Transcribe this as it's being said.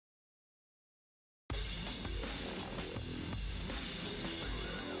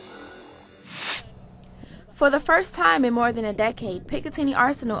For the first time in more than a decade, Picatinny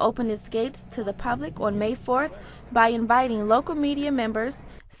Arsenal opened its gates to the public on May 4th by inviting local media members,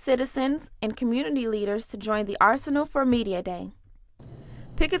 citizens, and community leaders to join the Arsenal for Media Day.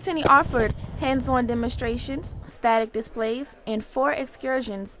 Picatinny offered hands-on demonstrations, static displays, and 4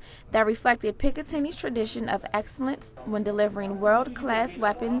 excursions that reflected Picatinny's tradition of excellence when delivering world-class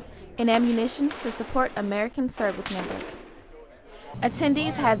weapons and ammunition to support American service members.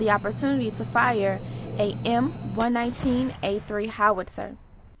 Attendees had the opportunity to fire a M119A3 howitzer,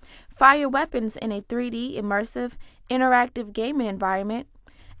 fire weapons in a 3D immersive interactive gaming environment,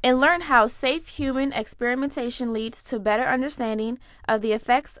 and learn how safe human experimentation leads to better understanding of the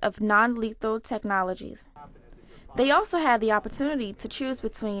effects of non-lethal technologies. They also had the opportunity to choose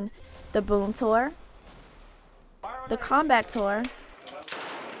between the Boom Tour, the Combat Tour,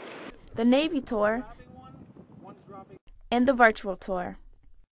 the Navy Tour, and the Virtual Tour.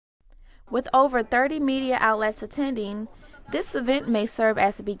 With over 30 media outlets attending, this event may serve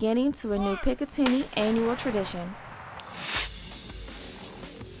as the beginning to a new Picatinny annual tradition.